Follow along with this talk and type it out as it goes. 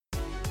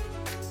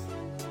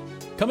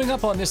Coming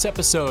up on this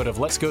episode of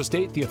Let's Go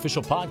State, the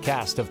official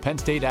podcast of Penn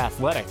State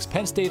Athletics,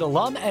 Penn State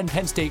alum and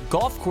Penn State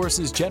Golf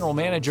Courses general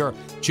manager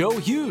Joe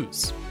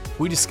Hughes.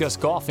 We discuss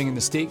golfing in the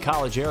State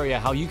College area,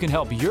 how you can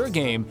help your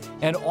game,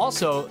 and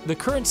also the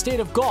current state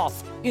of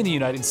golf in the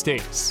United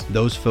States.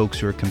 Those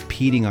folks who are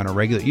competing on a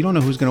regular, you don't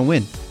know who's going to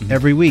win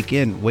every week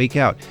in, week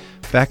out.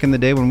 Back in the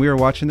day when we were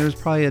watching, there was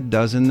probably a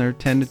dozen or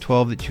 10 to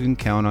 12 that you can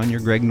count on.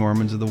 Your Greg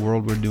Normans of the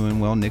world were doing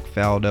well, Nick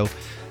Faldo.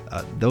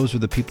 Those were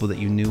the people that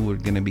you knew were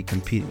going to be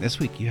competing. This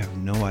week, you have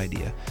no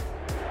idea.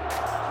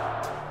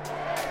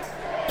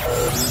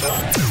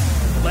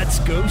 Let's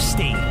Go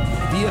State,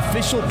 the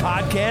official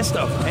podcast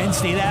of Penn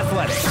State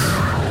Athletics.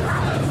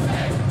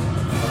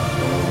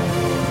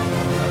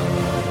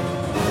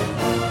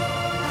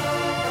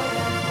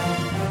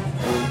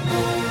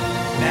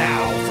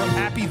 Now, from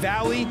Happy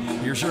Valley,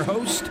 here's your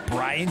host,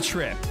 Brian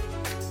Tripp.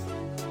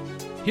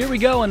 Here we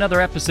go,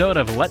 another episode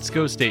of Let's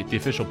Go State, the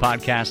official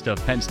podcast of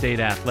Penn State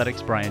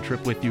Athletics. Brian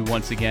Tripp with you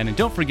once again. And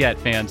don't forget,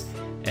 fans,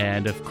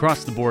 and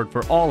across the board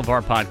for all of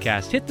our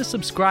podcasts, hit the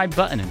subscribe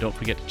button. And don't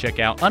forget to check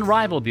out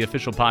Unrivaled, the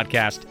official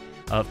podcast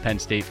of Penn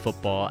State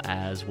football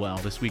as well.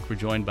 This week we're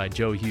joined by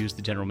Joe Hughes,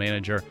 the general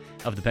manager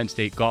of the Penn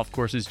State Golf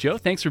Courses. Joe,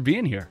 thanks for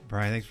being here.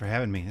 Brian, thanks for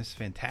having me. This is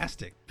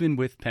fantastic. Been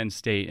with Penn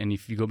State, and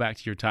if you go back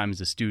to your time as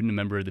a student, a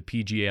member of the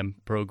PGM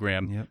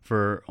program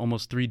for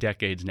almost 3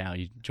 decades now.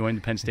 You joined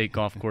the Penn State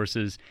Golf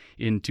Courses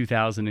in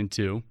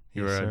 2002.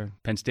 You're a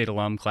Penn State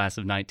alum, class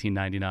of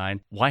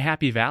 1999. Why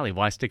Happy Valley?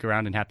 Why stick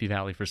around in Happy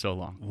Valley for so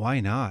long? Why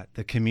not?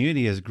 The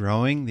community is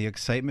growing. The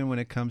excitement when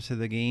it comes to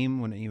the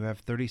game, when you have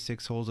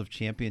 36 holes of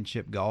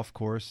championship golf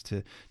course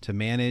to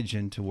manage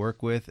and to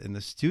work with, and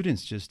the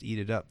students just eat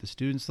it up. The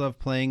students love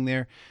playing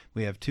there.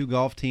 We have 2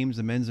 golf teams.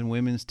 The men's and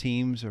women's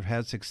teams have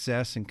had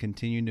success and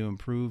continue to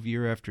improve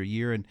year after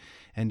year.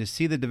 And to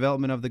see the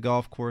development of the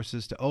golf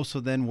courses, to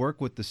also then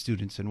work with the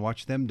students and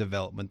watch them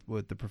develop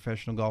with the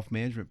professional golf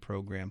management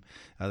program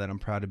that I'm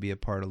proud to be a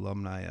part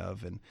alumni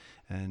of,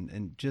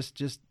 and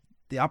just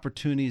the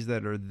opportunities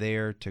that are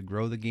there to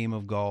grow the game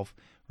of golf.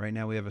 Right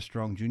now we have a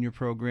strong junior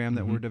program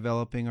that we're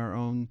developing our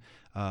own,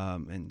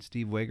 and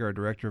Steve Wager, our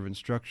director of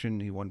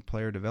instruction, he won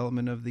Player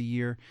Development of the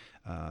Year.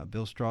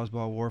 Bill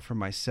Strasbaugh War for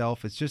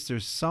myself. It's just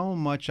there's so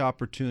much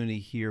opportunity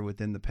here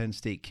within the Penn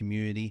State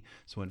community.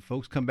 So when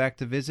folks come back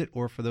to visit,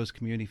 or for those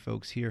community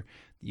folks here,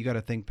 you got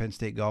to think Penn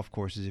State Golf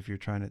Courses if you're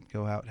trying to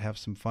go out and have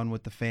some fun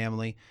with the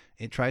family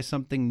and try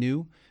something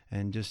new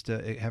and just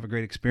have a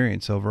great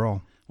experience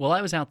overall. Well,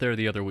 I was out there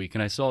the other week,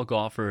 and I saw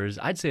golfers,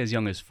 I'd say as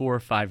young as 4 or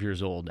 5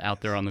 years old,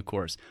 out there on the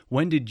course.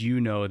 When did you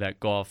know that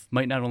golf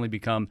might not only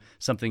become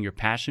something you're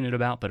passionate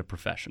about, but a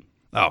profession?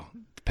 Oh,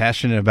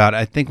 passionate about it.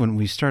 I think when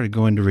we started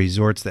going to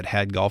resorts that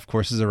had golf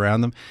courses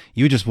around them,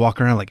 you would just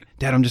walk around like,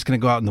 Dad, I'm just going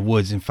to go out in the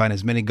woods and find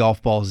as many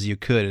golf balls as you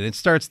could. And it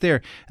starts there.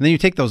 And then you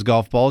take those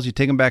golf balls, you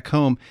take them back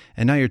home,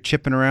 and now you're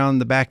chipping around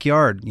the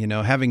backyard,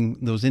 having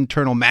those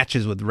internal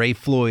matches with Ray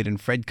Floyd and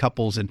Fred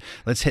Couples. And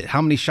let's hit,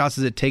 how many shots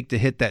does it take to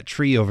hit that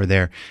tree over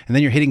there? And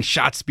then you're hitting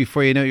shots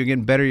before you know you're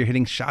getting better. You're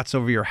hitting shots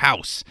over your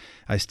house.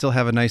 I still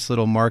have a nice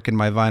little mark in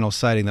my vinyl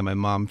siding that my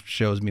mom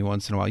shows me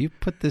once in a while. You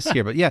put this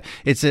here, but yeah,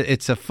 it's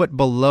a foot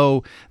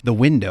below the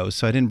windows,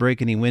 so I didn't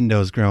break any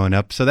windows growing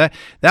up. So that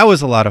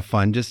was a lot of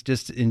fun,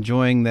 just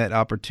enjoying that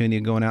opportunity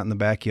of going out in the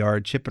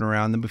backyard, chipping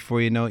around them.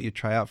 Before you know it, you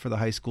try out for the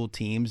high school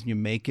teams and you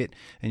make it,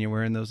 and you're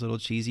wearing those little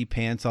cheesy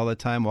pants all the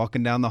time,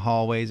 walking down the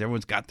hallways.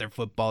 Everyone's got their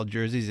football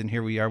jerseys, and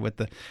here we are with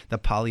the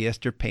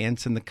polyester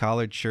pants and the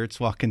collared shirts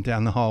walking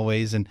down the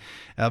hallways. And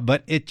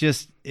but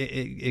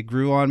it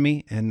grew on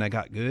me, and I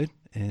got good.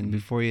 And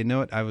before you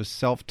know it, I was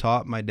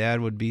self-taught. My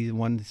dad would be the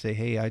one to say,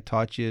 hey, I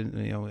taught you.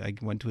 I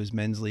went to his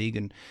men's league,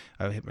 and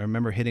I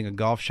remember hitting a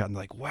golf shot and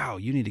like, wow,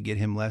 you need to get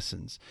him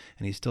lessons.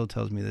 And he still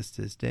tells me this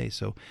to this day.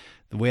 So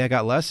the way I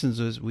got lessons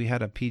was we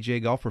had a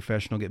PGA golf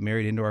professional get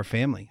married into our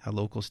family, a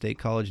local State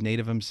College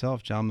native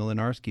himself, John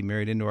Milinarski,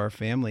 married into our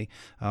family,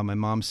 my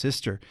mom's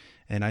sister.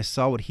 And I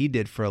saw what he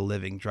did for a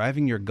living,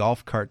 driving your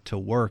golf cart to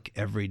work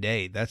every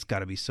day. That's got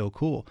to be so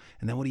cool.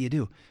 And then what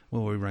do?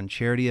 Well, we run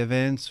charity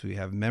events. We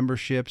have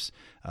memberships.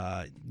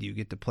 You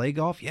get to play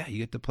golf? Yeah, you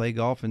get to play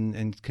golf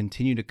and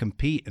continue to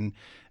compete. And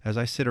as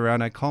I sit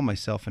around, I call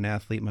myself an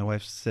athlete. My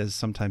wife says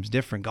sometimes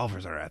different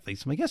golfers are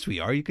athletes. I'm like, yes, we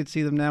are. You could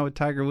see them now with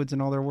Tiger Woods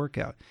and all their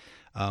workout.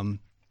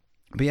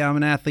 But yeah, I'm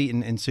an athlete,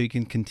 and so you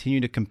can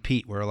continue to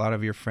compete where a lot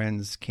of your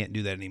friends can't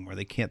do that anymore.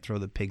 They can't throw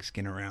the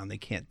pigskin around. They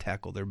can't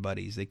tackle their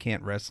buddies. They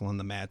can't wrestle on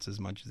the mats as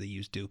much as they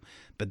used to.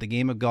 But the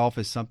game of golf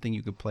is something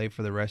you could play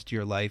for the rest of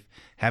your life.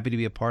 Happy to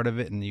be a part of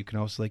it, and you can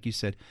also, like you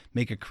said,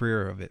 make a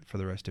career of it for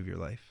the rest of your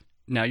life.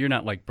 Now, you're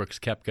not like Brooks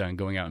Koepka and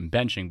going out and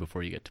benching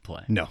before you get to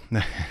play. No.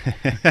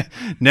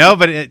 No,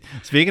 but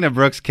speaking of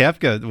Brooks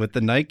Koepka with the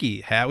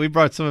Nike hat, we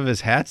brought some of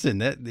his hats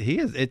in.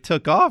 It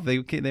took off. They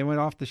went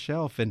off the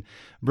shelf.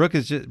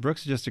 Brooks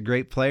is just a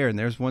great player, and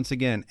there's once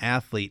again an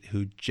athlete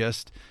who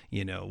just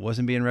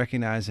wasn't being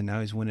recognized, and now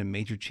he's winning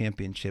major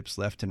championships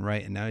left and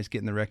right, and now he's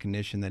getting the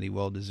recognition that he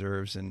well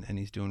deserves, and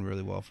he's doing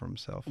really well for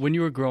himself. When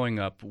you were growing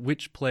up,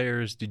 which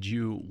players did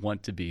you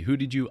want to be? Who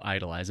did you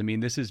idolize? I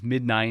mean, this is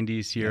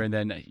mid-'90s here, and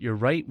then you're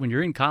right, when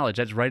you're in college,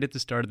 that's right at the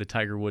start of the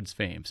Tiger Woods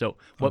fame. So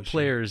what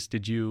players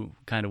did you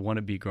kind of want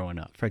to be growing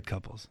up? Fred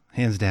Couples,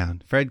 hands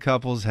down. Fred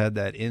Couples had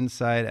that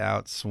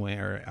inside-out swing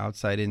or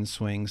outside-in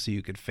swing so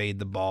you could fade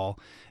the ball,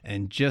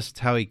 and just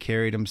how he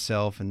carried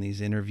himself in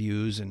these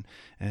interviews and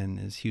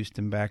his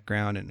Houston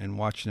background and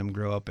watching him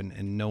grow up,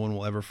 and no one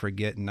will ever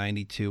forget in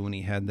 92 when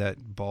he had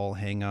that ball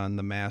hang on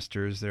the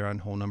Masters there on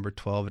hole number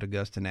 12 at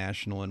Augusta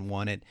National and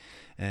won it.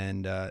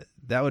 And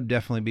that would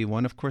definitely be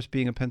one. Of course,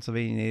 being a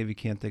Pennsylvania native, you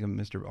can't think of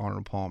Mr.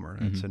 Arnold Palmer.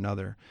 That's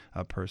another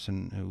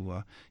person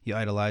who you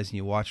idolize and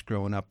you watch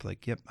growing up.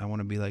 Like, yep, I want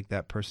to be like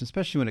that person,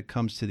 especially when it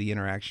comes to the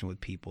interaction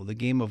with people. The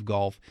game of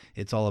golf,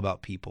 it's all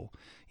about people.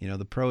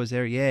 The pro is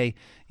there, yay,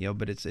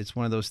 but it's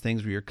one of those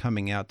things where you're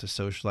coming out to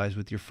socialize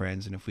with your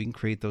friends. And if we can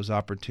create those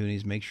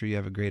opportunities, make sure you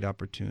have a great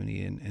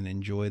opportunity and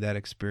enjoy that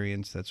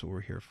experience. That's what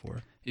we're here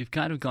for. You've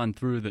kind of gone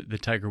through the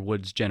Tiger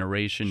Woods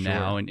generation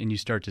now, and you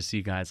start to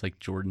see guys like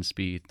Jordan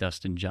Spieth,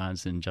 Dustin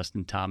Johnson,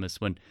 Justin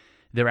Thomas. When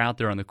they're out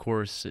there on the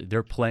course,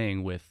 they're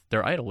playing with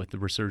their idol, with the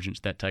resurgence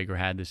that Tiger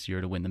had this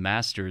year to win the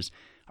Masters.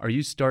 Are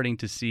you starting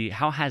to see,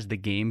 how has the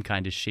game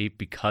kind of shaped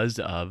because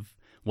of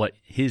what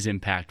his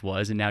impact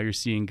was, and now you're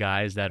seeing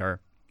guys that are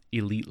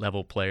elite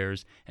level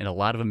players and a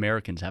lot of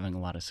Americans having a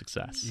lot of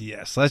success?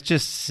 Yes, let's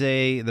just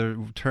say the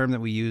term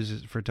that we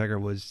use for Tiger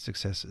Woods'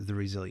 success is the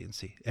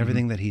resiliency.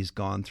 Everything that he's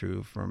gone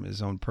through, from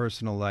his own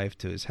personal life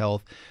to his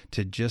health,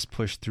 to just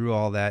push through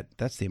all that,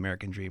 that's the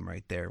American dream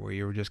right there, where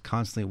you're just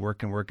constantly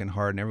working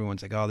hard, and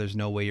everyone's like, oh, there's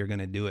no way you're going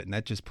to do it, and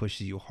that just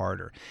pushes you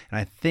harder. And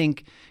I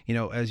think,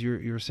 as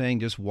you're saying,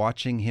 just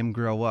watching him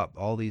grow up,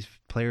 all these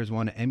players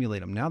want to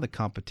emulate him. Now the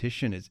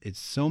competition it's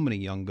so many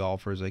young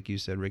golfers, like you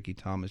said, Ricky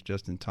Thomas,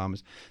 Justin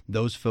Thomas,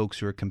 those folks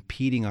who are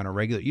competing on a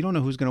regular, you don't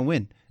know who's going to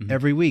win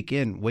every week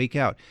in, week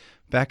out.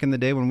 Back in the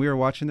day when we were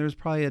watching, there was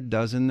probably a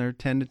dozen or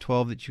 10 to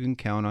 12 that you can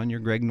count on. Your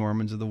Greg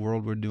Normans of the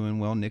world were doing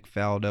well, Nick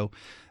Faldo.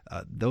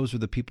 Those were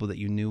the people that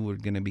you knew were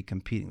going to be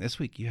competing. This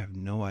week, you have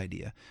no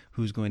idea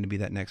who's going to be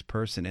that next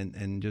person.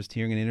 And just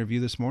hearing an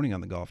interview this morning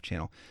on the Golf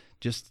Channel,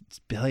 just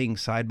playing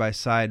side by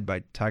side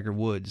by Tiger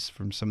Woods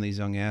from some of these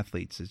young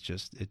athletes, it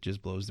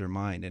just blows their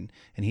mind.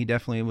 And he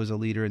definitely was a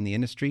leader in the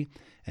industry,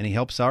 and he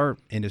helps our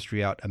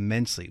industry out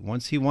immensely.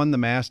 Once he won the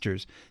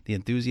Masters, the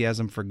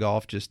enthusiasm for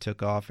golf just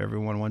took off.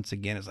 Everyone once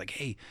again is like,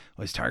 hey,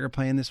 is Tiger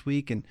playing this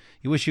week? And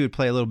you wish he would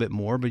play a little bit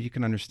more, but you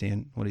can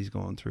understand what he's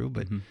going through.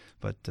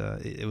 But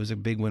it was a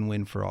big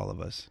win-win for all of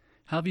us.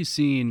 How have you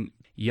seen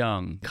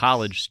young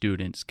college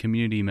students,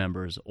 community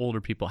members,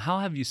 older people, how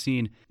have you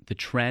seen the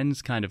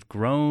trends kind of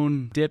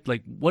grown, dipped?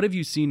 Like, what have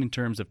you seen in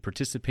terms of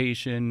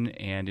participation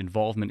and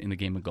involvement in the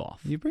game of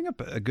golf? You bring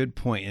up a good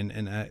point,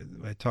 and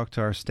I talk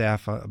to our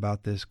staff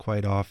about this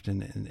quite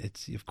often, and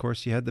it's, of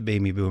course, you had the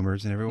baby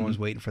boomers, and everyone was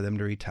waiting for them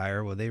to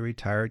retire. Well, they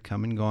retired,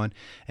 come and gone,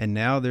 and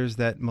now there's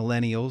that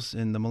millennials,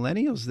 and the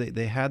millennials,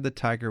 they had the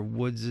Tiger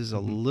Woodses a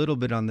little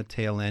bit on the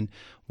tail end,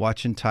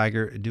 watching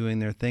Tiger doing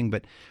their thing,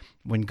 but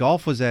when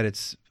golf was at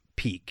its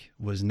peak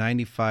was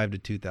 95 to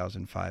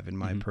 2005 in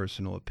my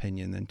personal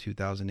opinion, then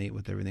 2008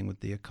 with everything with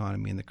the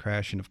economy and the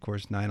crash, and of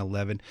course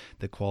 9/11,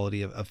 the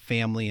quality of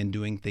family and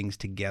doing things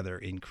together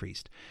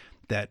increased.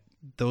 That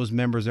those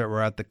members that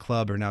were at the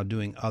club are now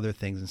doing other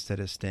things instead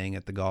of staying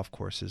at the golf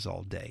courses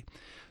all day.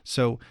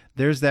 So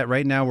there's that.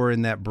 Right now we're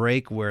in that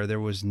break where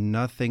there was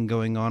nothing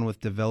going on with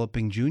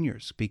developing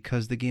juniors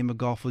because the game of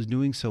golf was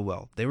doing so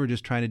well. They were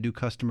just trying to do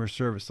customer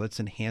service. Let's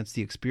enhance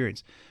the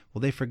experience.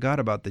 Well, they forgot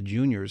about the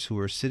juniors who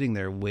were sitting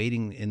there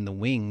waiting in the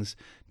wings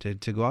to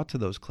go out to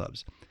those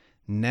clubs.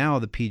 Now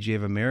the PGA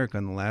of America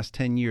in the last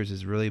 10 years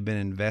has really been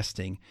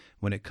investing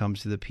when it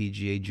comes to the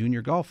PGA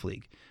Junior Golf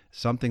League.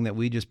 Something that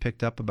we just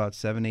picked up about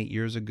 7-8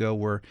 years ago,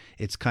 where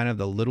it's kind of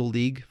the little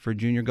league for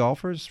junior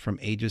golfers from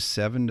ages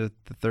 7 to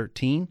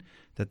 13,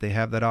 that they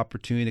have that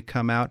opportunity to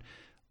come out,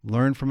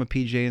 learn from a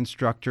PGA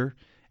instructor,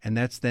 and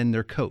that's then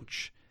their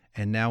coach.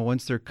 And now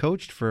once they're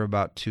coached for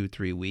about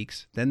 2-3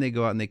 weeks, then they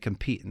go out and they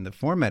compete. And the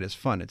format is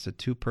fun. It's a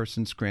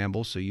 2-person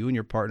scramble. So you and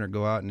your partner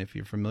go out, and if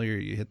you're familiar,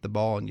 you hit the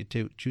ball and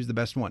you choose the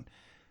best one.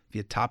 If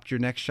you topped your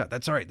next shot,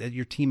 that's all right.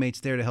 Your teammate's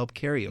there to help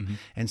carry you.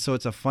 And so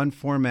it's a fun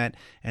format.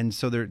 And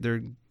so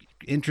they're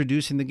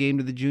introducing the game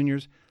to the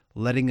juniors,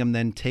 letting them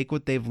then take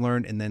what they've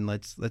learned, and then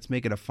let's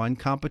make it a fun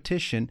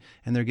competition,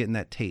 and they're getting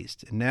that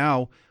taste. And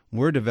now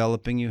we're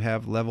developing, you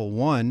have level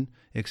 1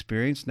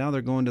 experience, now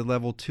they're going to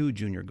level 2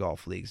 junior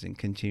golf leagues and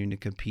continuing to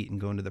compete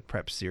and go into the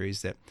prep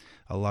series that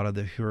a lot of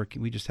the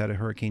we just had a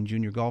Hurricane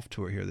Junior Golf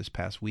Tour here this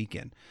past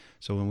weekend.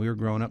 So when we were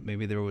growing up,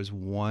 maybe there was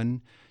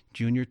one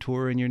junior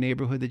tour in your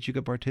neighborhood that you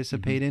could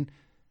participate in.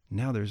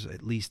 Now there's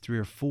at least 3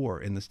 or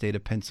 4 in the state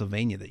of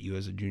Pennsylvania that you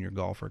as a junior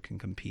golfer can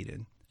compete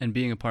in. And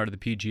being a part of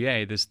the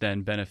PGA, this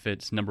then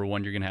benefits, number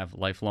one, you're going to have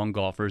lifelong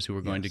golfers who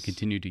are going to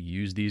continue to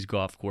use these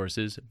golf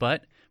courses.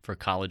 But for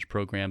college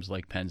programs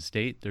like Penn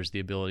State, there's the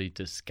ability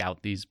to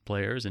scout these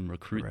players and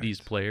recruit these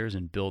players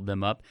and build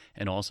them up,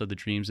 and also the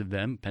dreams of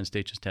them. Penn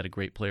State just had a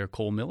great player,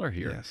 Cole Miller,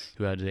 here,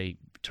 who had a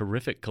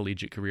terrific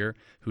collegiate career,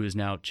 who is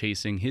now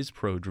chasing his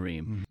pro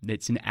dream.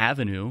 It's an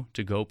avenue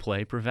to go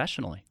play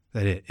professionally.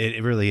 That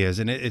it really is,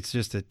 and it's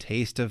just a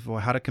taste of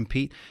how to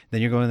compete.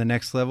 Then you're going to the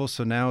next level.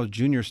 So now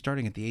juniors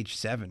starting at the age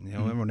 7. You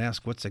know, everyone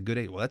asks, "What's a good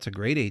age?" Well, that's a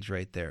great age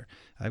right there.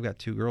 I've got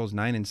 2 girls,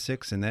 9 and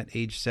 6, and that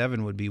age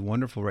 7 would be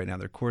wonderful right now.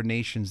 Their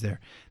coordination's there.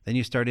 Then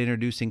you start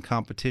introducing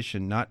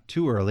competition, not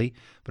too early,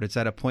 but it's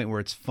at a point where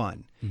it's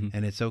fun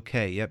and it's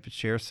okay. Yep,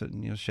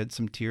 shed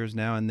some tears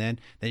now and then.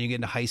 Then you get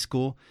into high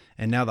school,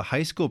 and now the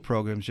high school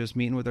program's just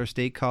meeting with our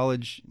state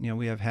college. You know,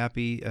 we have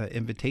Happy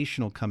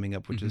Invitational coming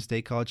up, which is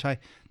State College High.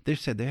 They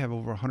said they have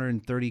over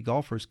 130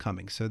 golfers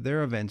coming, so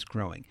their event's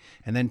growing.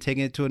 And then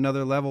taking it to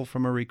another level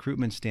from a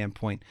recruitment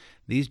standpoint,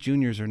 these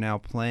juniors are now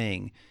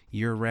playing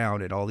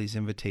year-round at all these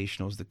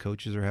invitationals. The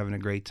coaches are having a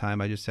great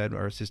time. I just had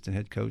our assistant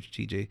head coach,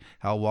 TJ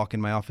Howell, walk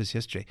in my office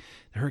yesterday.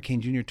 The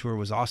Hurricane Junior Tour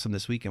was awesome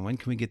this weekend. When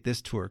can we get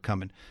this tour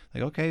coming?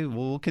 Like, okay,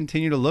 well, we'll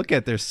continue to look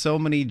at. There's so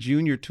many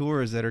junior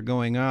tours that are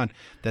going on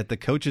that the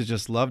coaches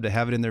just love to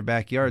have it in their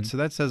backyard. So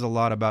that says a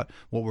lot about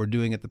what we're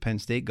doing at the Penn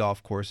State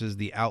golf courses,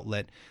 the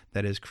outlet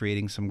that is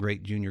creating some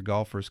great junior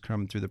golfers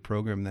coming through the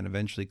program, and then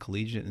eventually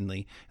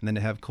collegiately. And then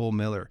to have Cole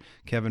Miller,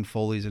 Kevin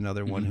Foley's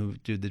another one who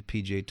did the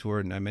PGA Tour.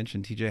 And I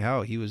mentioned TJ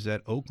Howell. He was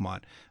at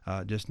Oakmont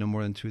just no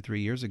more than 2 or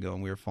 3 years ago,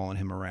 and we were following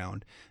him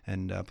around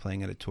and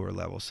playing at a tour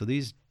level. So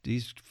these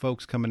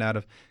folks coming out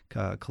of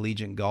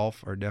collegiate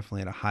golf are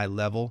definitely at a high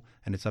level,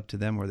 and it's up to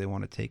them where they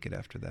want to take it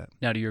after that.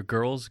 Now, to your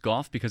girls'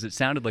 golf, because it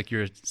sounded like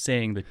you're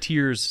saying the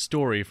tears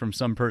story from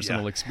some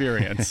personal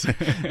experience.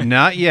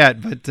 Not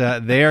yet, but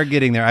they are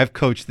getting there. I've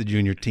coached the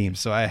junior team,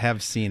 so I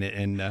have seen it,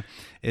 and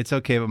it's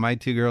okay. But my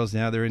 2 girls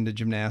now, they're into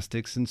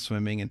gymnastics and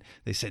swimming, and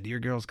they said, "Do your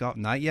girls golf?"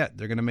 Not yet.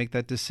 They're going to make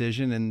that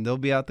decision, and they'll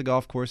be out the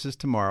golf courses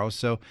tomorrow.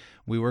 So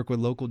we work with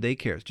local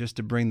daycares just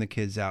to bring the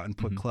kids out and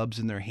put clubs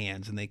in their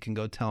hands, and they can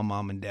go tell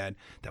mom and dad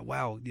that,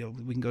 wow,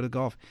 we can go to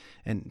golf.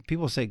 And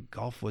people say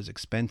golf was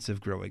expensive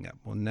growing up.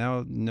 Well,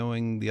 now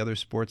knowing the other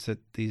sports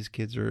that these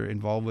kids are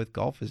involved with,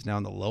 golf is now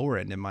on the lower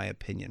end, in my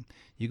opinion.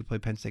 You could play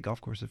Penn State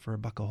golf courses for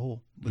 $1 a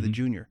hole with a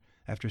junior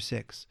after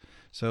 6.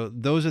 So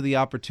those are the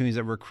opportunities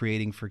that we're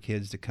creating for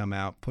kids to come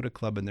out, put a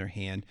club in their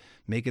hand,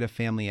 make it a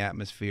family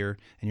atmosphere,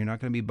 and you're not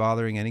going to be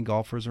bothering any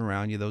golfers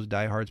around you. Those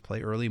diehards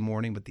play early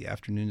morning, but the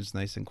afternoon is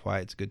nice and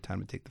quiet. It's a good time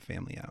to take the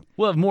family out.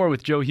 We'll have more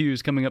with Joe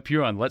Hughes coming up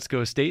here on Let's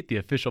Go State, the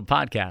official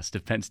podcast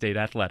of Penn State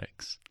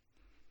Athletics.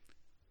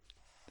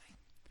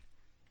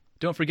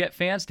 Don't forget,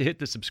 fans, to hit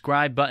the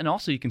subscribe button.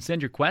 Also, you can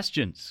send your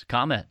questions,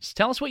 comments.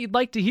 Tell us what you'd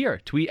like to hear.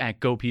 Tweet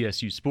at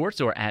GoPSU Sports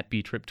or at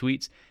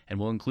BTripTweets, and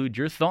we'll include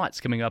your thoughts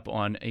coming up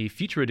on a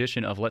future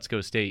edition of Let's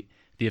Go State,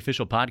 the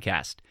official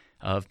podcast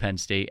of Penn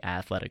State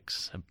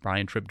Athletics.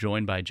 Brian Tripp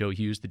joined by Joe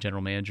Hughes, the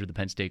general manager of the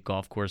Penn State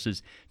golf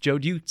courses. Joe,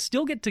 do you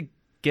still get to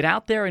get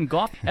out there and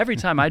golf? Every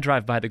time I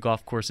drive by the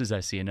golf courses, I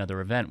see another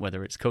event,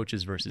 whether it's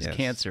Coaches versus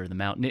Cancer, the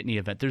Mount Nittany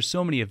event. There's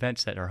so many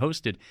events that are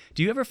hosted.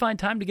 Do you ever find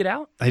time to get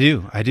out? I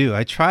do.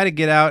 I try to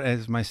get out.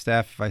 As my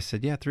staff, if I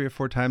said, 3 or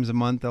 4 times a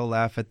month, they'll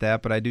laugh at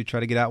that, but I do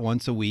try to get out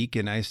once a week,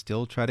 and I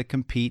still try to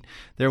compete.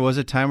 There was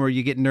a time where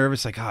you get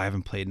nervous, like, I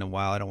haven't played in a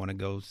while. I don't want to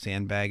go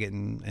sandbag it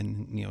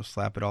and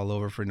slap it all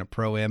over for a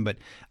Pro-Am, but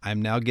I'm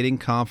now getting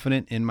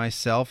confident in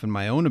myself and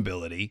my own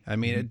ability. I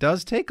mean, it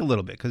does take a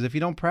little bit, because if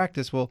you don't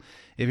practice,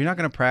 if you're not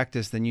going to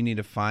practice, then you need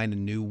to find a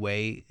new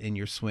way in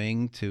your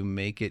swing to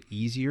make it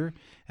easier.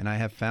 And I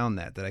have found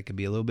that I could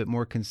be a little bit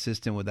more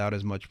consistent without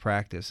as much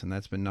practice, and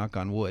that's been, knock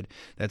on wood,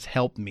 that's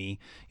helped me,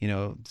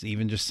 to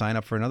even just sign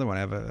up for another one. I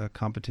have a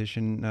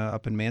competition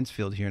up in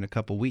Mansfield here in a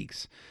couple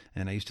weeks,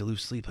 and I used to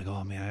lose sleep, like,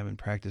 oh man, I haven't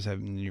practiced,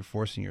 and you're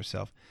forcing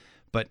yourself.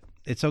 But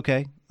it's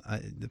okay.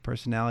 The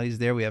personality is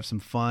there. We have some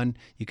fun.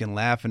 You can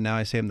laugh. And now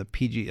I say I'm the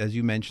PGA, as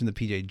you mentioned, the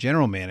PGA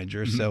general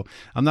manager. So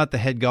I'm not the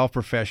head golf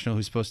professional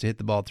who's supposed to hit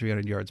the ball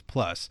 300 yards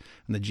plus.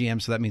 I'm the GM,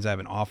 so that means I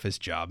have an office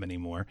job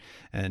anymore.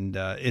 And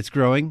it's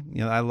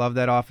growing. I love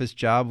that office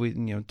job. We,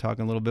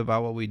 talking a little bit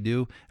about what we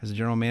do. As a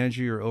general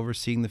manager, you're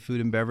overseeing the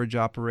food and beverage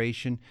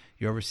operation.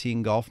 You're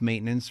overseeing golf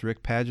maintenance.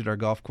 Rick Padgett, our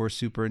golf course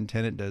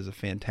superintendent, does a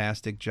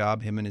fantastic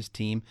job, him and his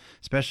team,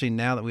 especially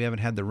now that we haven't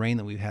had the rain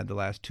that we've had the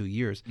last 2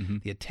 years.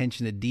 The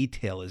attention to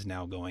detail is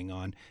now going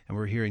on, and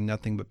we're hearing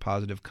nothing but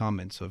positive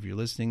comments. So if you're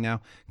listening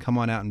now, come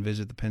on out and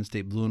visit the Penn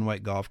State Blue and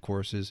White golf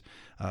courses.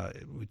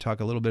 We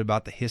talk a little bit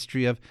about the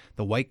history of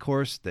the White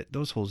course. That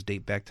those holes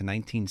date back to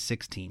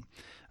 1916.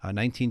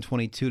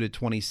 1922 to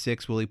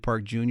 26, Willie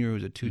Park Jr., who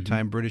was a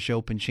 2-time British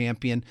Open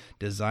champion,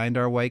 designed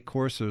our White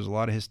course. So there's a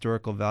lot of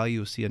historical value.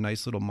 You'll see a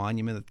nice little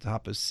monument at the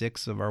top of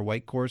 6 of our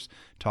White course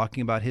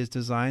talking about his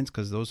designs,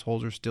 because those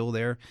holes are still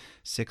there.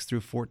 6 through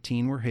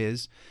 14 were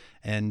his.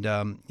 And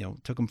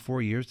took them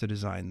 4 years to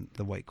design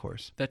the white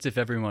course. That's if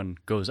everyone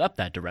goes up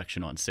that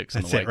direction on 6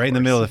 on the That's white it, right in the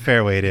course. middle of the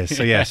fairway it is.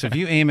 So yeah, so if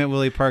you aim at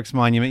Willie Park's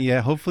Monument,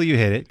 hopefully you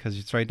hit it because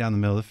it's right down the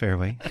middle of the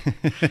fairway.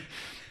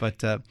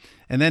 But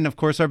and then of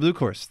course our blue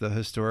course, the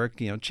historic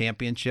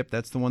championship.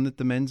 That's the one that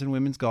the men's and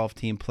women's golf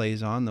team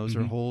plays on. Those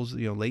are holes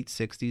late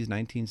 60s,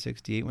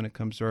 1968 when it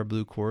comes to our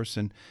blue course,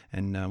 and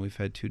we've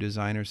had 2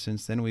 designers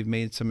since then. We've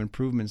made some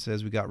improvements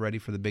as we got ready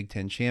for the Big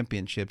Ten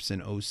championships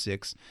in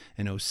 06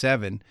 and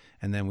 07,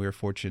 and then we were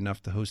fortunate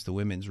enough to host the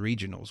women's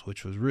regionals,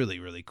 which was really,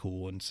 really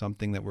cool and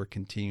something that we're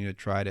continuing to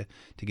try to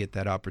get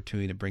that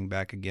opportunity to bring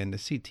back again, to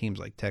see teams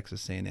like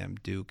Texas A&M,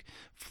 Duke,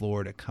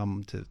 Florida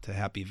come to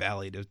Happy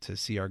Valley to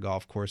see our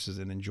golf courses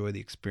and enjoy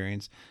the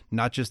experience.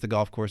 Not just the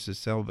golf courses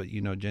itself, but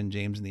Jen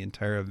James and the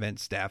entire event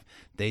staff,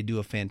 they do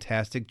a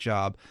fantastic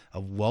job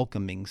of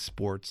welcoming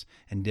sports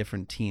and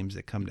different teams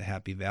that come to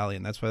Happy Valley,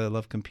 and that's why they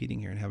love competing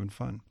here and having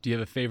fun. Do you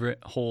have a favorite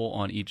hole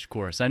on each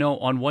course? I know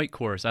on white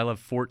course, I love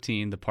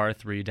 14, the par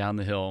 3 down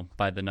the hill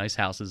by the nice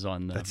houses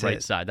on the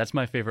right side. That's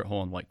my favorite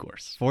hole on white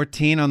course.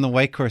 14 on the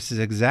white course is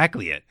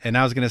exactly it. And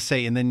I was going to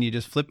say, and then you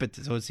just flip it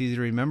so it's easy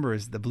to remember,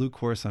 is the blue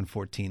course on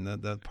 14,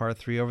 the par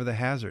 3 over the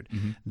hazard.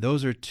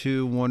 Those are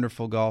 2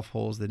 wonderful golf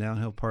holes. The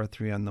downhill par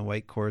 3 on the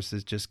white course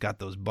has just got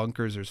those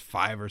bunkers. There's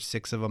 5 or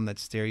 6 of them that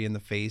stare you in the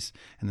face,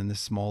 and then this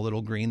small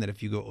little green that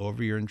if you go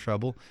over, you're in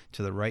trouble.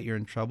 To the right, you're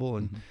in trouble,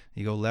 and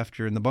you go left,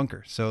 you're in the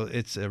bunker. So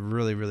it's a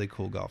really, really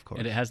cool golf course.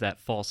 And it has that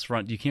false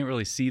front. You can't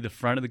really see the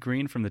front of the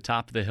green from the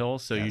top of the hill,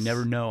 so you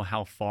never know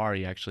how far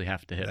you actually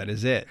have to hit. That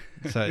is it.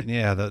 So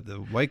yeah,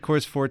 the white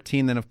course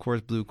 14, then of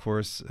course blue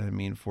course.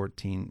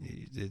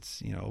 14,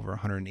 it's over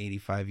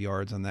 185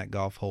 yards on that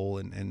golf hole,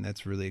 and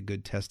that's really a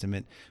good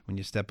testament when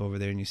you step over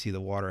there and you see the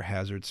water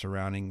hazard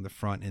surrounding the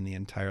front and the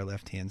entire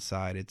left-hand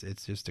side.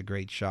 It's just a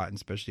great shot, and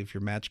especially if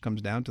your match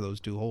comes down to those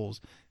 2 holes,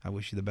 I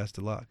wish you the best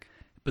of luck.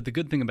 But the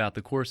good thing about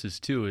the courses,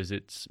 too, is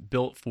it's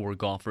built for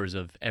golfers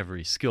of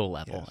every skill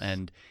level. Yes.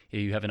 And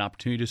you have an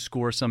opportunity to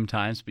score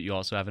sometimes, but you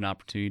also have an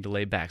opportunity to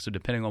lay back. So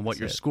depending on what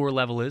your score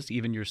level is,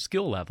 even your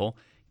skill level,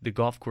 the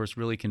golf course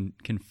really can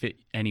fit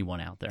anyone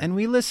out there. And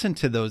we listen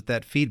to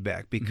that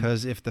feedback,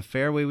 because if the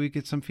fairway, we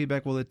get some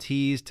feedback, well, the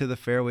tees to the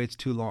fairway, it's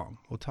too long.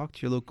 Well, talk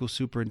to your local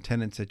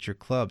superintendents at your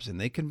clubs,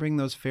 and they can bring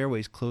those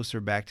fairways closer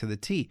back to the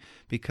tee,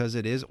 because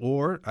it is,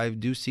 or I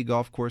do see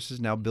golf courses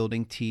now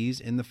building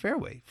tees in the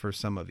fairway for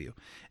some of you.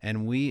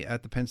 And we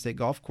at the Penn State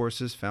golf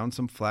courses found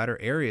some flatter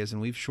areas,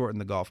 and we've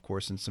shortened the golf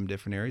course in some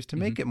different areas to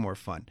make it more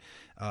fun.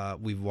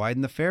 We've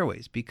widened the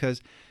fairways,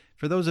 because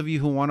for those of you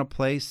who want to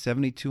play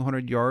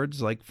 7,200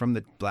 yards, like from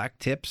the black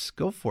tips,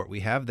 go for it. We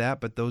have that.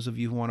 But those of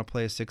you who want to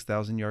play a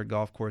 6,000-yard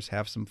golf course,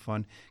 have some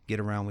fun, get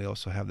around, we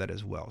also have that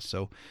as well.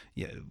 So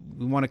yeah,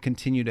 we want to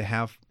continue to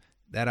have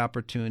that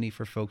opportunity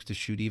for folks to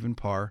shoot even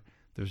par.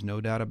 There's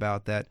no doubt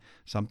about that.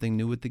 Something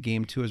new with the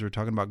game, too, as we're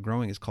talking about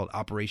growing, is called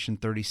Operation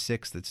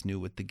 36 that's new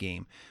with the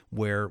game,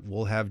 where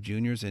we'll have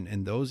juniors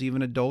and those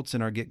even adults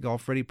in our Get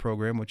Golf Ready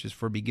program, which is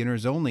for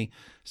beginners only,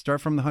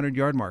 start from the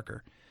 100-yard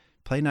marker.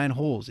 Play 9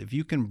 holes. If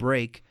you can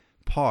break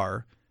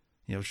par,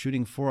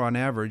 shooting 4 on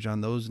average on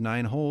those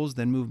 9 holes,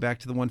 then move back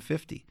to the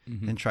 150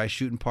 and try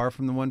shooting par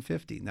from the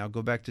 150. Now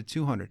go back to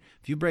 200.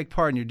 If you break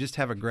par and you just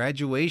have a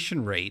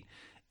graduation rate,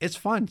 it's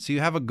fun. So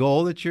you have a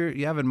goal that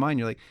you have in mind.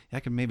 You're like,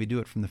 I can maybe do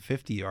it from the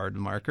 50-yard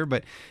marker,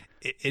 but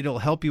it'll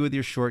help you with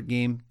your short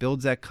game,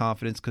 builds that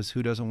confidence, because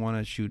who doesn't want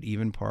to shoot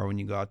even par when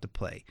you go out to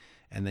play?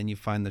 And then you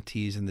find the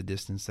tees and the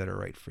distance that are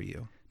right for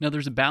you. Now,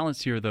 there's a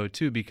balance here, though,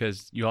 too,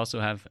 because you also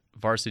have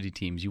varsity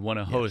teams. You want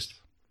to host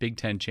Big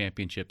Ten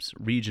championships,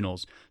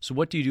 regionals. So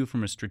what do you do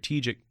from a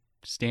strategic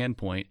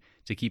standpoint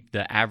to keep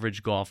the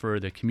average golfer,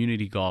 the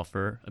community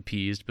golfer,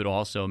 appeased, but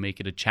also make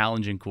it a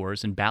challenging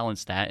course and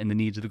balance that in the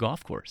needs of the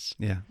golf course?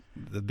 Yeah.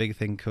 The big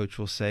thing Coach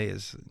will say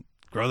is,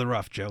 grow the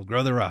rough, Joe.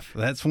 Grow the rough.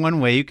 That's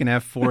one way. You can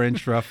have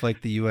 4-inch rough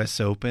like the U.S.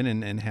 Open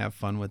and have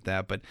fun with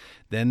that. But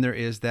then there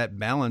is that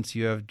balance.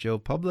 You have Joe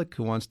Public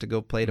who wants to go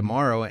play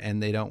tomorrow,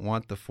 and they don't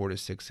want the 4 to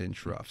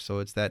 6-inch rough. So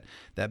it's that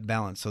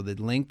balance. So the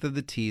length of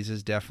the tees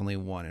is definitely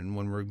one. And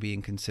when we're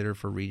being considered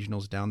for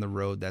regionals down the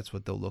road, that's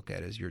what they'll look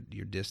at, is your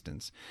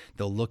distance.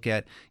 They'll look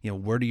at,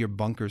 where do your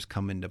bunkers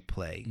come into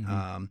play?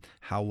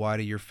 How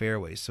wide are your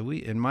fairways? So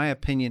in my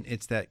opinion,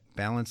 it's that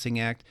balancing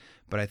act.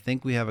 But I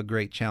think we have a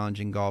great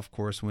challenging golf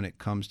course when it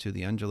comes to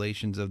the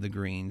undulations of the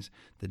greens,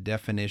 the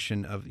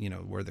definition of,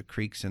 where the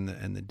creeks and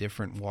the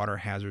different water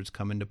hazards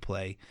come into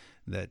play.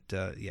 That,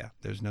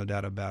 there's no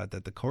doubt about it,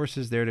 that the course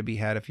is there to be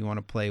had if you want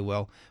to play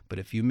well. But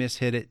if you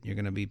miss-hit it, you're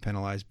going to be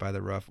penalized by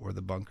the rough or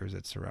the bunkers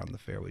that surround the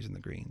fairways and the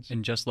greens.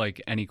 And just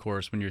like any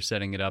course, when you're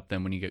setting it up,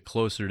 then when you get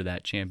closer to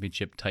that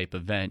championship-type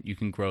event, you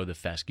can grow the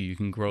fescue, you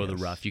can grow the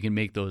rough, you can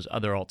make those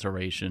other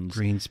alterations.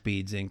 Green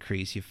speeds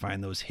increase. You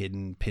find those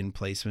hidden pin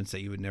placements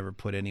that you would never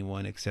put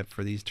anyone except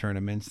for these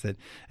tournaments.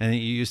 And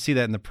you see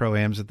that in the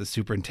pro-ams with the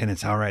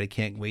superintendents. All right, I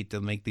can't wait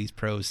to make these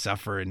pros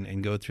suffer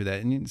and go through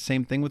that. And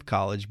same thing with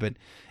college, but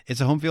it's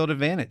a home field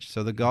advantage.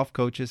 So the golf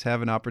coaches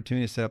have an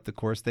opportunity to set up the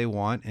course they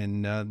want,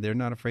 and they're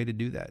not afraid to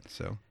do that.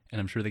 So. And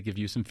I'm sure they give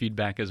you some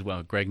feedback as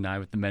well. Greg Nye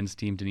with the men's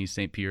team, Denise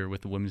St. Pierre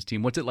with the women's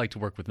team. What's it like to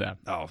work with them?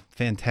 Oh,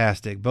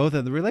 fantastic. Both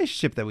of the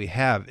relationship that we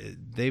have,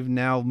 they've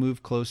now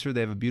moved closer.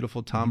 They have a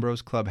beautiful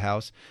Tombros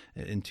clubhouse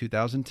in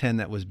 2010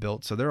 that was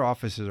built. So their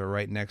offices are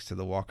right next to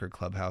the Walker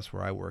clubhouse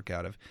where I work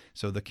out of.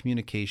 So the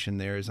communication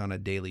there is on a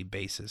daily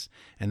basis.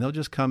 And they'll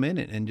just come in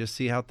and just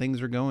see how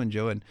things are going,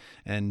 Joe,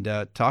 and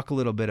talk a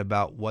little bit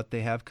about what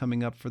they have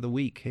coming up for the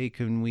week. Hey,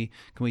 can we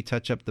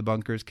touch up the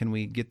bunkers? Can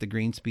we get the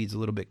green speeds a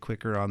little bit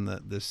quicker on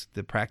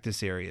the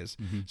practice areas?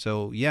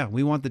 So yeah,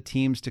 we want the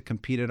teams to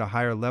compete at a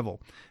higher level.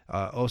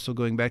 Also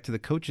going back to the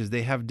coaches,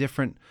 they have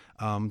different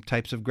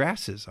types of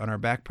grasses on our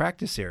back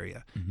practice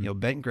area,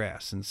 bent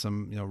grass and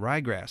some,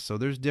 ryegrass. So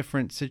there's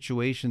different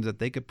situations that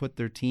they could put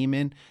their team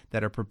in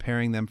that are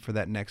preparing them for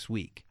that next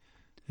week.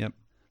 Yep.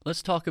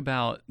 Let's talk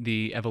about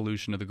the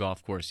evolution of the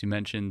golf course. You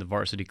mentioned the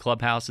varsity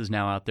clubhouse is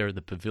now out there,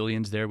 the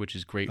pavilion's there, which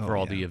is great for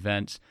all the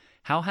events.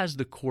 How has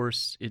the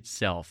course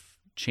itself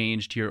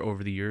changed here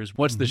over the years?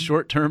 What's the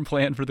short-term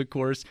plan for the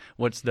course?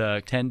 What's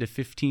the 10 to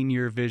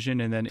 15-year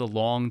vision? And then the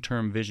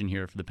long-term vision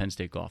here for the Penn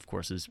State golf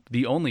courses,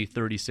 the only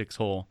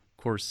 36-hole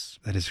course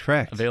that is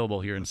correct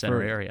available here in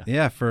center area.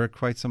 Yeah, for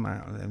quite some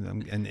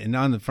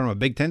and from a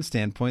Big Ten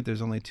standpoint,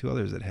 there's only 2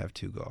 others that have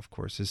 2 golf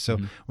courses. So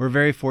we're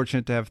very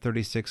fortunate to have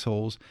 36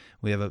 holes.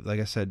 We have, like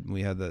I said,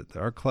 we had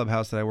our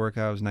clubhouse that I work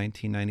out was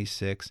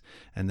 1996,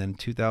 and then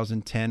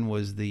 2010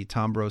 was the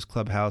Tombros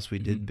clubhouse we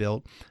did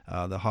build,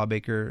 the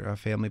Hawbaker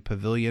family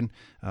pavilion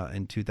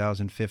in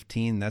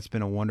 2015. That's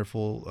been a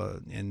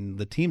wonderful, and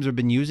the teams have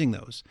been using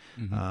those.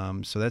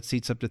 So that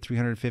seats up to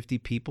 350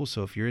 people.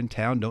 So if you're in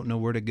town, don't know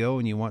where to go,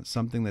 and you want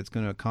something that's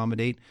going to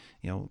accommodate,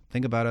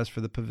 think about us for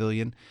the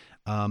pavilion.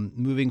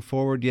 Moving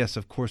forward, yes,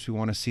 of course, we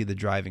want to see the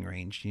driving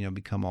range,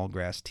 become all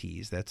grass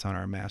tees. That's on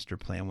our master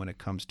plan when it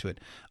comes to it.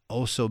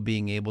 Also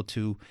being able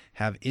to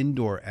have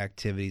indoor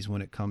activities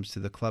when it comes to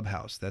the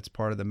clubhouse. That's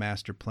part of the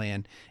master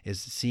plan, is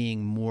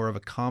seeing more of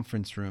a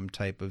conference room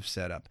type of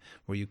setup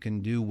where you can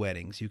do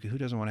weddings. Who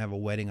doesn't want to have a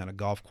wedding on a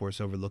golf course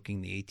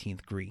overlooking the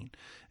 18th green?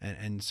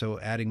 And so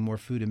adding more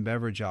food and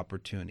beverage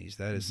opportunities.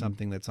 That is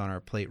something that's on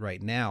our plate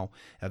right now,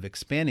 of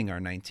expanding our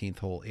 19th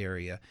hole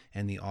area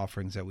and the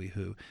offerings that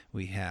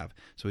we have.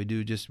 So we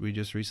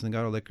just recently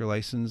got a liquor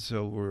license,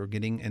 so we're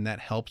getting, and that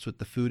helps with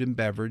the food and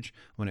beverage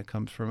when it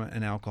comes from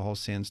an alcohol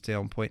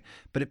standpoint.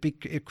 But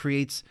it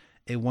creates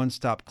a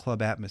one-stop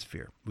club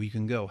atmosphere where you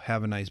can go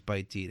have a nice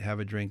bite to eat, have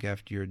a drink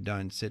after you're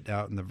done, sit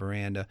out in the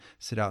veranda,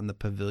 sit out in the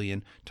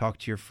pavilion, talk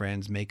to your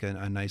friends, make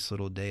a nice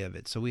little day of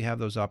it. So we have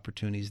those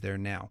opportunities there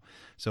now.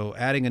 So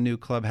adding a new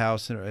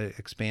clubhouse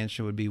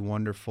expansion would be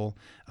wonderful.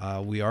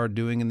 We are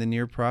doing in the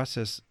near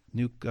process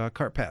new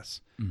cart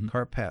paths.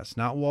 Cart paths,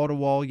 not wall to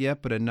wall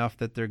yet, but enough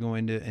that they're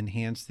going to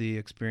enhance the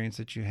experience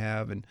that you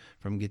have and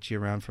get you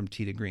around from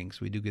tee to green. So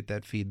we do get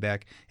that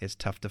feedback. It's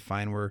tough to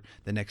find where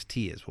the next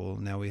tee is. Well,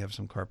 now we have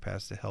some cart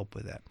paths to help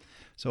with that.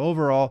 So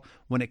overall,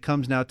 when it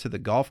comes now to the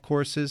golf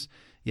courses,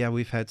 yeah,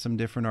 we've had some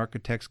different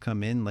architects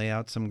come in, lay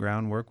out some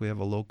groundwork. We have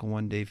a local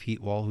one, Dave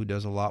Heatwall, who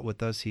does a lot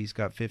with us. He's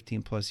got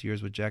 15 plus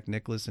years with Jack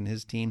Nicklaus and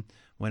his team,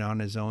 went on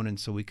his own, and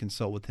so we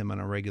consult with him on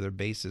a regular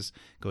basis.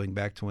 Going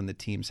back to when the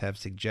teams have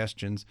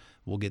suggestions,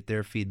 we'll get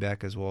their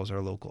feedback as well as our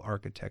local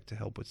architect to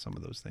help with some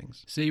of those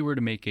things. Say you were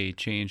to make a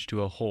change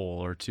to a hole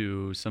or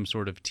to some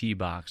sort of tee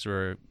box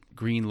or a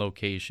green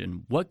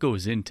location. What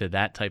goes into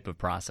that type of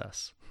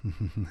process?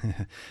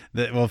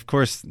 Well, of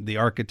course, the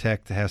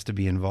architect has to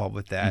be involved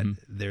with that.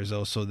 There's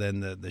also then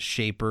the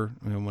shaper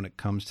when it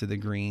comes to the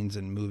greens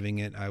and moving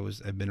it.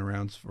 I've been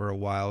around for a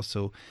while,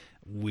 so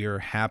we're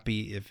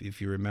happy. If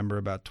you remember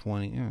about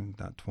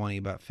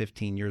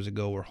 15 years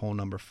ago, where hole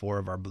number 4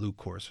 of our blue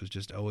course was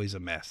just always a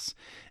mess,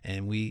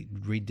 and we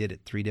redid it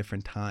 3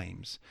 different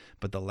times.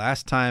 But the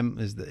last time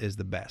is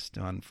the best.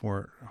 On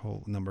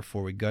hole number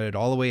 4, we gutted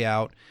all the way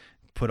out,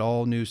 put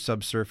all new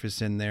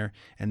subsurface in there,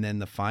 and then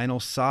the final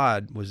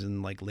sod was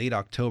in like late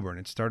October, and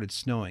it started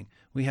snowing.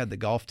 We had the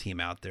golf team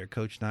out there,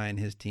 Coach Nye and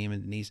his team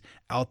and Denise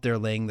out there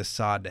laying the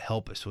sod to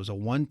help us. So it was a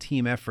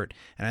one-team effort,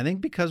 and I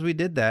think because we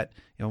did that,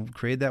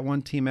 created that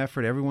one-team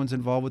effort, everyone's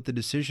involved with the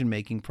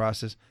decision-making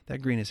process,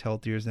 that green is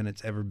healthier than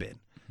it's ever been.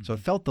 So it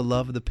felt the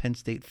love of the Penn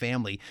State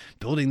family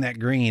building that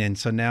green. And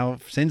so now,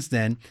 since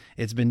then,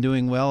 it's been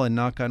doing well, and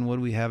knock on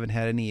wood, we haven't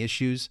had any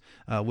issues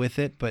with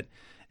it. But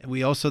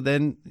we also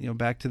then,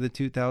 back to the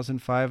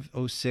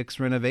 2005-06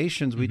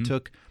 renovations, we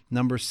took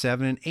number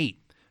 7 and 8.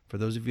 For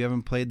those of you who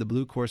haven't played the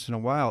blue course in a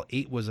while,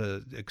 8 was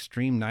a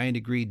extreme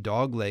 9-degree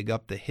dog leg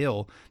up the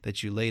hill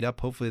that you laid up.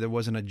 Hopefully there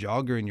wasn't a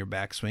jogger in your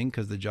backswing,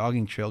 because the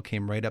jogging trail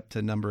came right up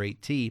to number 8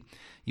 tee.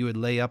 You would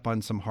lay up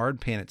on some hard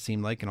pan, it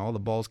seemed like, and all the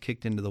balls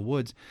kicked into the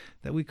woods,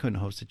 that we couldn't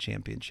host a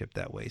championship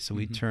that way. So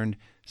we turned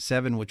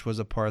 7, which was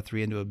a par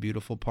 3, into a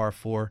beautiful par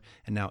 4,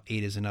 and now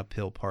 8 is an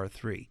uphill par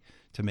 3.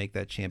 To make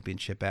that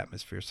championship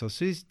atmosphere. So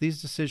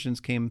these decisions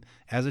came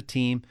as a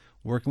team,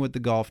 working with the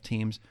golf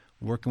teams,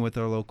 working with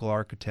our local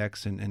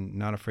architects and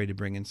not afraid to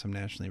bring in some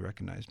nationally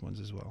recognized ones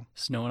as well.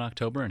 Snow in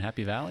October in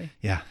Happy Valley?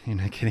 Yeah, you're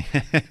not kidding.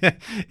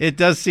 It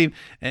does seem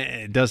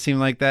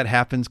like that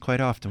happens quite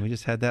often. We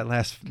just had that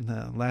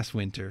last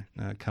winter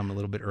come a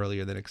little bit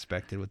earlier than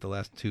expected with the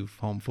last 2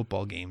 home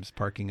football games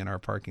parking in our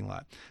parking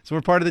lot. So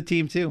we're part of the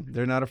team too.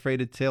 They're not afraid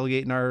to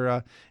tailgate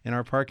in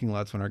our parking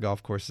lots when our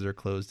golf courses are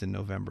closed in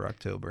November,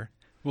 October.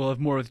 We'll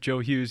have more with Joe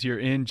Hughes here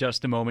in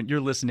just a moment.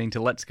 You're listening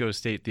to Let's Go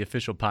State, the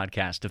official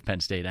podcast of Penn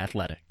State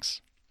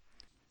Athletics.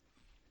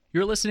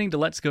 You're listening to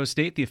Let's Go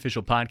State, the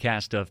official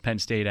podcast of Penn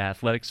State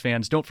Athletics.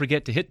 Fans, don't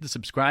forget to hit the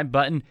subscribe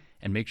button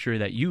and make sure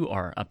that you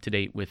are up to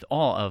date with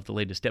all of the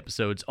latest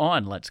episodes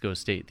on Let's Go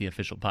State, the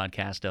official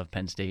podcast of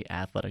Penn State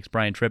Athletics.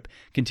 Brian Tripp,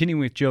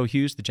 continuing with Joe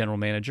Hughes, the general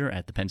manager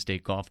at the Penn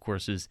State Golf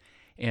Courses.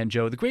 And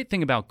Joe, the great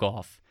thing about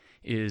golf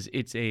is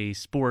it's a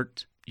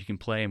sport you can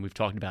play, and we've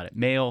talked about it,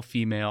 male,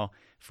 female,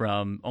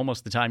 from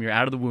almost the time you're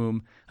out of the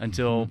womb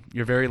until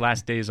your very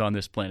last days on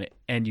this planet,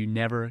 and you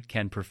never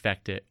can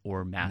perfect it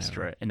or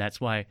master it. And that's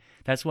why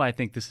I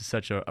think this is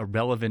such a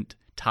relevant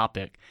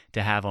topic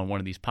to have on one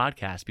of these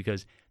podcasts,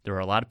 because there are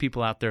a lot of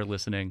people out there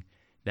listening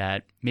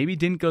that maybe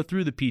didn't go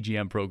through the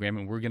PGM program,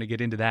 and we're going to get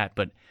into that,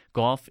 but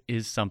golf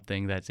is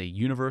something that's a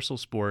universal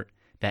sport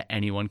that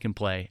anyone can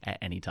play at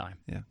any time.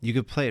 Yeah, you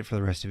could play it for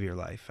the rest of your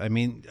life. I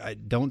mean, I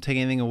don't take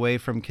anything away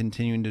from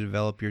continuing to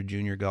develop your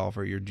junior golf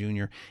or your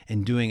junior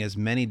and doing as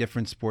many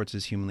different sports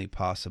as humanly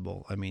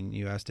possible. I mean,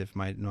 you asked if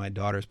my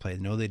daughters play.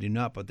 No, they do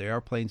not, but they are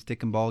playing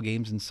stick and ball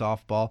games and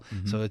softball.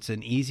 Mm-hmm. So it's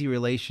an easy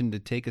relation to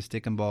take a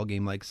stick and ball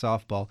game like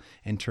softball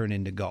and turn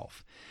into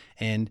golf.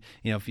 And,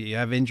 if you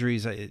have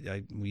injuries,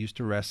 we used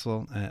to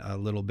wrestle a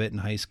little bit in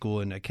high school,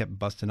 and I kept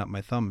busting up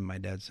my thumb. And my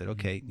dad said,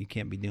 okay, you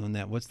can't be doing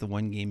that. What's the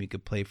one game you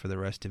could play for the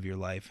rest of your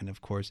life? And,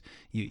 of course,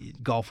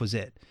 golf was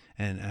it.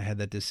 And I had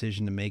that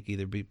decision to make,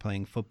 either be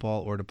playing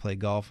football or to play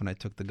golf, and I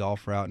took the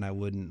golf route, and I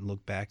wouldn't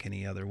look back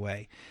any other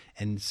way.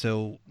 And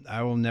so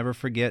I will never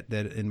forget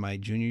that in my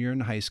junior year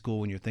in high school,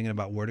 when you're thinking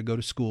about where to go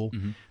to school,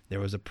 there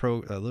was a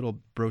little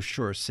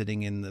brochure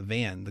sitting in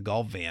the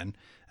golf van.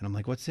 And I'm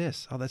like, what's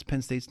this? Oh, that's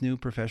Penn State's new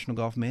professional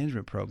golf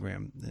management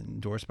program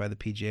endorsed by the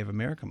PGA of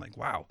America. I'm like,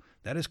 wow,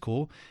 that is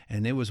cool.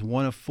 And it was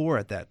one of 4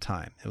 at that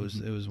time. It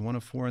was one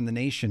of 4 in the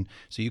nation.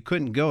 So you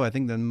couldn't go. I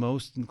think the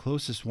most and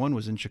closest one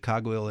was in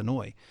Chicago,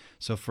 Illinois.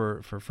 So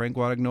for Frank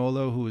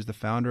Guadagnolo, who was the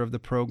founder of the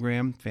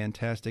program,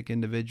 fantastic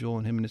individual,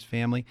 and him and his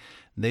family,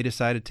 they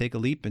decided to take a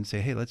leap and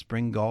say, hey, let's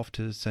bring golf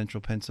to central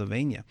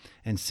Pennsylvania.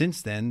 And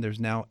since then, there's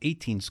now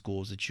 18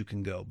 schools that you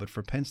can go. But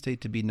for Penn State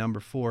to be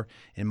number 4,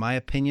 in my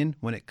opinion,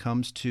 when it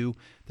comes to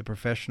the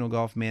professional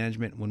golf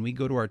management, when we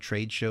go to our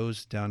trade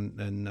shows down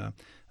in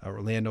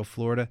Orlando,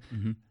 Florida,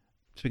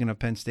 speaking of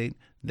Penn State,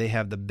 they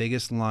have the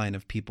biggest line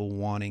of people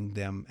wanting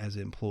them as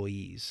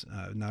employees,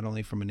 not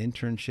only from an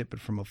internship, but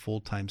from a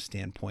full-time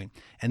standpoint.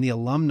 And the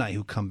alumni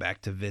who come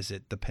back to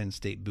visit the Penn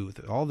State booth,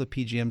 all the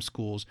PGM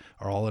schools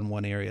are all in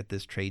one area at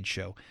this trade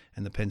show,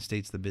 and the Penn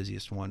State's the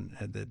busiest one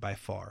by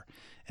far.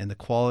 And the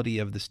quality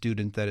of the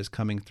student that is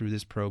coming through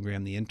this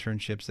program, the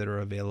internships that are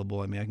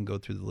available. I mean, I can go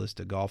through the list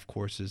of golf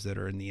courses that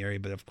are in the area,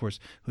 but of course,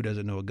 who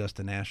doesn't know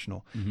Augusta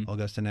National?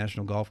 Augusta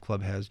National Golf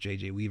Club has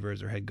J.J. Weaver as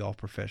their head golf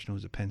professional,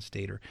 who's a Penn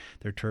Stater.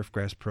 Their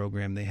turfgrass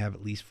program, they have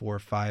at least 4 or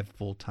 5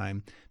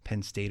 full-time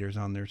Penn Staters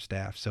on their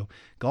staff. So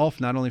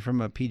golf, not only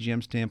from a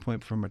PGM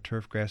standpoint, but from a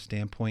turfgrass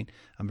standpoint,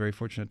 I'm very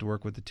fortunate to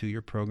work with the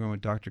 2-year program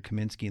with Dr.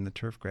 Kaminsky in the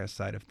turfgrass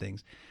side of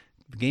things.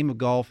 The game of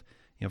golf,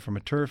 from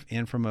a turf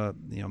and from a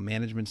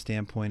management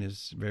standpoint,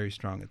 is very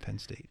strong at Penn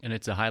State. And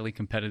it's a highly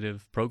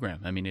competitive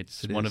program. I mean,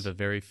 it's one of the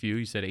very few.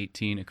 You said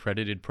 18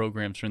 accredited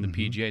programs from the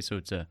PGA, so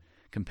it's a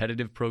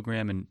competitive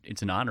program, and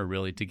it's an honor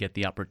really to get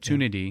the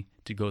opportunity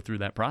to go through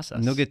that process.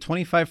 And they'll get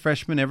 25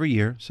 freshmen every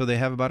year, so they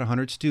have about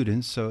 100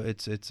 students. So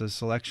it's a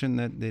selection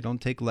that they don't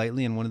take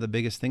lightly. And one of the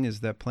biggest things is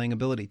that playing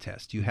ability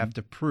test. You have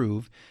to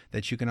prove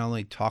that you can not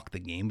only talk the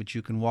game, but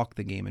you can walk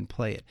the game and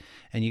play it.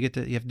 And you have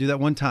to do that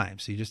one time.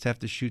 So you just have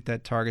to shoot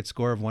that target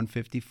score of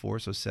 154,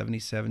 so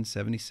 77,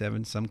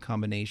 77, some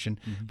combination.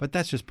 But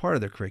that's just part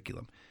of their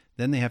curriculum.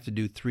 Then they have to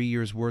do 3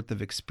 years worth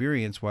of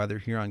experience while they're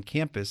here on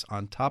campus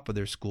on top of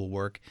their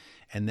schoolwork.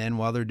 And then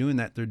while they're doing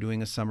that, they're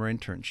doing a summer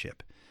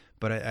internship.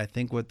 But I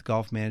think what the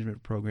golf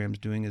management program is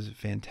doing is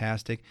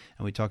fantastic.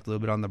 And we talked a little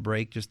bit on the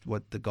break, just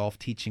what the Golf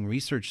Teaching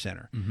Research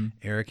Center,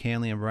 Eric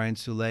Hanley and Brian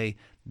Soule, and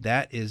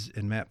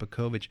Matt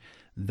Bukovich,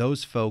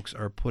 those folks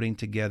are putting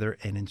together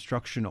an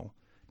instructional,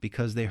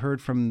 because they heard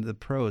from the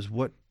pros,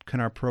 what can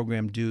our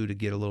program do to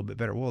get a little bit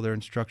better? Well, their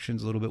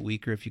instruction's a little bit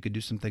weaker. If you could do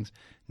some things.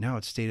 Now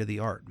it's state of the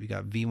art. We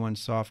got V1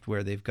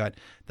 software. They've got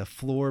the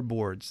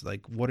floorboards.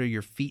 Like, what are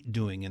your feet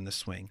doing in the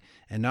swing?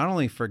 And not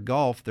only for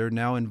golf, they're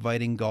now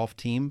inviting golf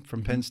team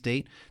from Penn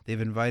State.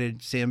 They've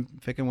invited Sam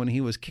Ficken when he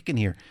was kicking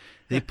here.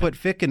 They put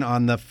Ficken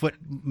on the foot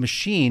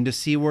machine to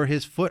see where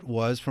his foot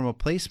was from a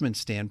placement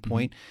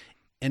standpoint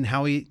and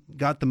how he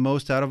got the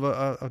most out of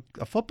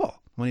a football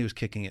when he was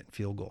kicking it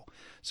field goal.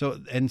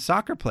 So, and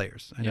soccer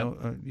players, I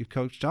know your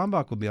coach John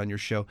Bach will be on your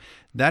show.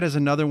 That is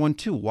another one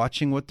too,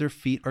 watching what their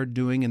feet are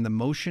doing and the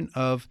motion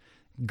of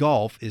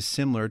golf is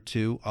similar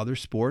to other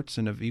sports,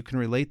 and if you can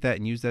relate that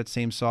and use that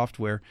same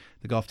software,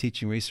 the Golf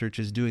Teaching Research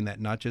is doing that,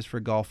 not just for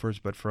golfers,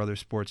 but for other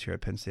sports here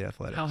at Penn State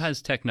Athletics. How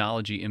has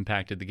technology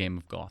impacted the game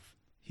of golf?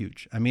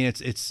 Huge. I mean,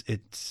 it's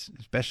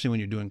especially when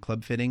you're doing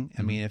club fitting.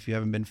 I mean, if you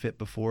haven't been fit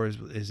before,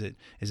 is it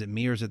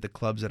me or is it the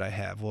clubs that I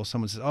have? Well,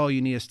 someone says, oh,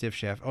 you need a stiff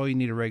shaft. Oh, you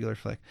need a regular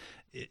flex.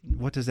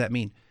 What does that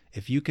mean?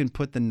 If you can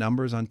put the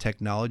numbers on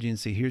technology and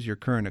say, here's your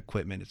current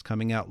equipment, it's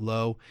coming out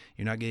low,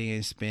 you're not getting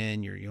any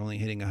spin, you're only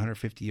hitting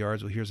 150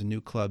 yards. Well, here's a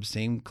new club,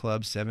 same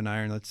club,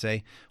 7-iron, let's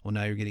say. Well,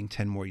 now you're getting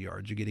 10 more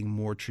yards. You're getting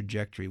more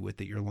trajectory with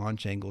it. Your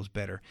launch angle is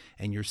better.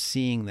 And you're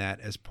seeing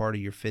that as part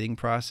of your fitting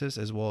process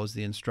as well as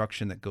the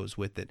instruction that goes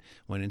with it.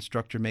 When an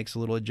instructor makes a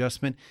little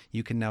adjustment,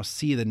 you can now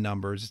see the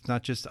numbers. It's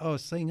not just,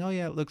 it's saying, oh,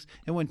 yeah,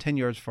 it went 10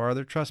 yards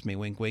farther. Trust me,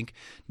 wink, wink.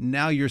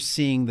 Now you're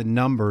seeing the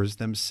numbers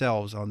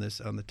themselves on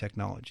the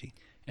technology.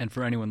 And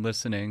for anyone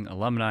listening,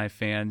 alumni,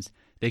 fans,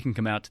 they can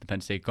come out to the Penn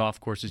State golf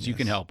courses. Yes. You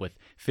can help with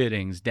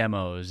fittings,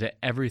 demos,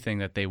 everything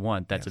that they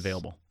want. That's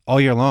available. All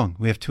year long.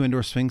 We have 2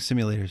 indoor swing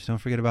simulators. Don't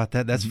forget about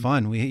that. That's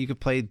fun. You could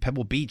play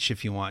Pebble Beach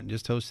if you want.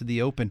 Just hosted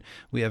the Open.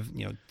 We have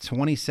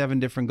 27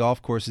 different golf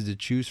courses to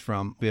choose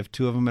from. We have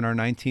 2 of them in our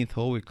 19th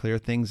hole. We clear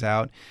things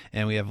out,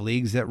 and we have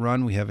leagues that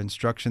run. We have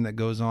instruction that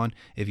goes on.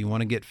 If you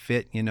want to get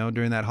fit,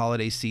 during that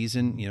holiday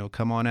season,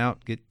 come on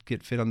out,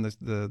 get fit on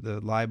the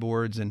lie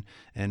boards,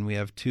 and we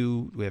have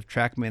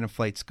TrackMan and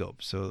Flight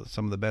Scope. So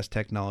some of the best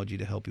technology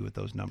to help you with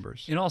those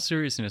numbers. In all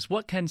seriousness,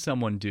 what can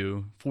someone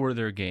do for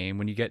their game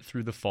when you get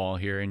through the fall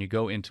here and you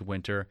go into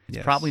winter? It's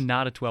probably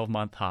not a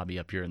 12-month hobby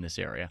up here in this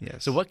area.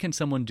 Yes. So what can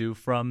someone do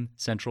from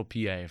central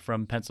PA,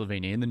 from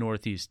Pennsylvania, in the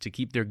Northeast to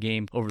keep their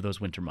game over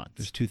those winter months?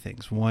 There's 2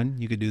 things. One,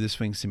 you could do the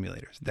swing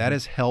simulators. That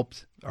has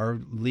helped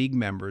our league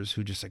members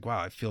who just like,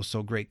 wow, I feel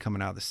so great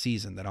coming out of the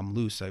season that I'm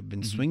loose. I've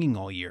been swinging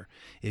all year.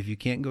 If you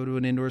can't go to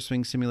an indoor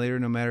swing simulator,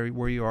 no matter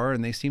where you are,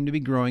 and they seem to be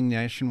growing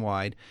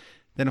nationwide,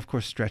 then, of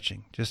course,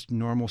 stretching, just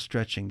normal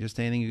stretching, just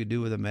anything you could do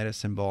with a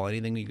medicine ball,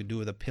 anything you could do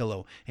with a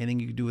pillow, anything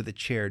you could do with a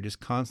chair, just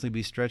constantly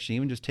be stretching,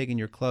 even just taking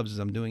your clubs as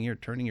I'm doing here,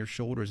 turning your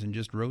shoulders and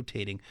just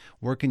rotating,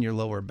 working your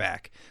lower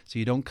back so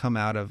you don't come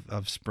out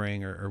of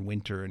spring or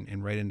winter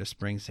and right into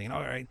spring saying,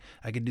 all right,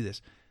 I could do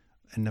this.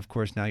 And, of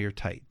course, now you're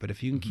tight. But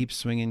if you can keep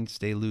swinging,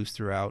 stay loose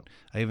throughout.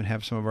 I even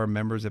have some of our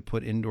members that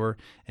put indoor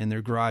in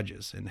their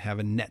garages and have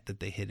a net that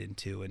they hit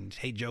into. And,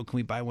 hey, Joe, can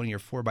we buy one of your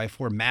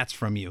 4x4 mats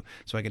from you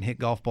so I can hit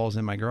golf balls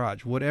in my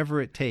garage? Whatever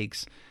it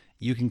takes,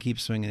 you can keep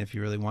swinging if you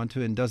really want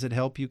to. And does it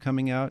help you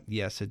coming out?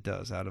 Yes, it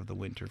does, out of the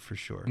winter for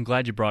sure. I'm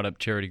glad you brought up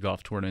charity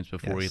golf tournaments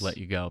before we let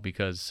you go,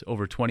 because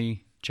over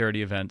 20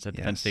 charity events at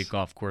the Penn State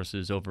golf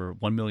courses, over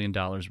 $1 million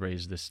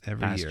raised this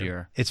past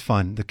year. It's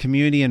fun. The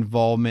community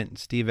involvement,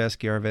 Steve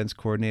Esky, our events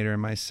coordinator,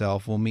 and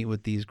myself will meet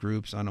with these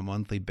groups on a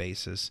monthly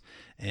basis.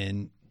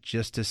 And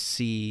just to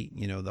see,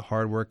 the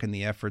hard work and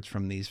the efforts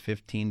from these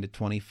 15 to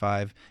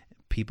 25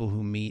 people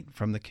who meet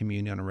from the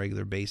community on a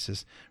regular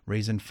basis,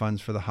 raising funds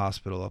for the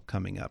hospital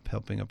helping up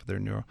with their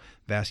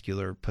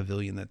neurovascular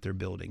pavilion that they're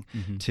building,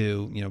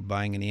 to,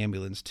 buying an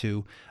ambulance,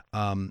 to,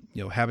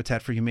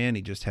 Habitat for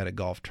Humanity just had a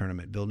golf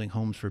tournament, building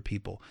homes for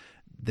people.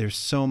 There's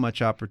so much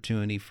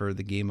opportunity for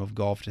the game of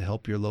golf to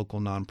help your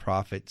local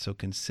nonprofit. So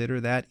consider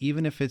that,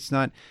 even if it's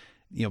not,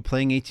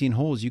 playing 18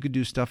 holes, you could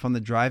do stuff on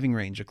the driving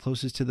range, the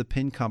closest to the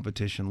pin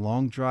competition,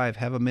 long drive,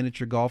 have a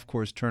miniature golf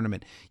course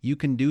tournament. You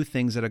can do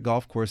things at a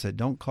golf course that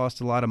don't cost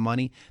a lot of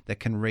money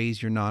that can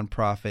raise your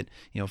nonprofit,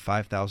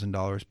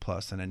 $5,000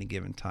 plus at any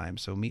given time.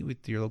 So meet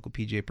with your local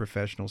PGA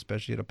professional,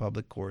 especially at a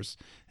public course,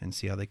 and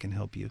see how they can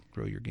help you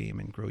grow your game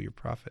and grow your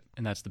profit.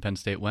 And that's the Penn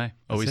State way.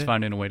 Always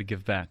finding a way to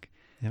give back.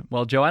 Yep.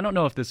 Well, Joe, I don't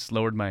know if this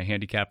lowered my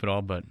handicap at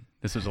all, but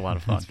this was a lot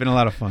of fun. It's been a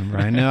lot of fun,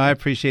 Brian. No, I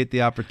appreciate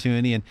the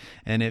opportunity.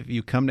 And if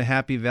you come to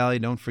Happy Valley,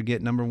 don't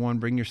forget, number 1,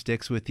 bring your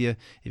sticks with you.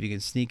 If you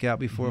can sneak out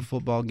before a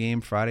football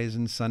game, Fridays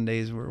and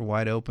Sundays, we're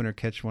wide open, or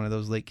catch one of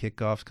those late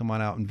kickoffs, come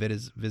on out and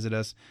visit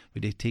us.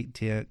 We do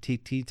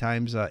tee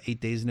times 8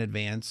 days in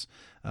advance.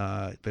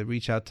 But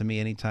reach out to me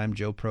anytime,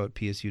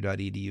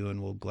 joepro@psu.edu,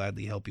 and we'll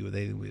gladly help you with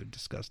anything we've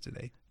discussed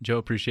today. Joe,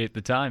 appreciate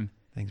the time.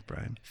 Thanks,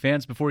 Brian.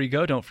 Fans, before you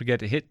go, don't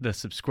forget to hit the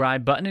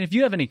subscribe button. And if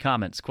you have any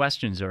comments,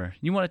 questions, or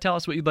you want to tell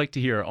us what you'd like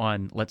to hear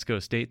on Let's Go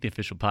State, the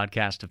official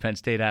podcast of Penn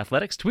State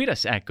Athletics, tweet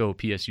us at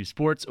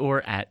GoPSUSports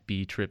or at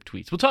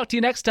BTripTweets. We'll talk to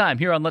you next time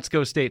here on Let's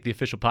Go State, the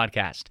official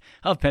podcast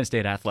of Penn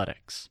State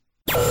Athletics.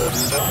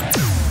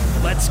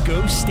 Let's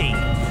Go State,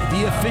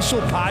 the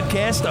official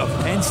podcast of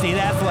Penn State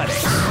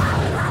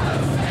Athletics.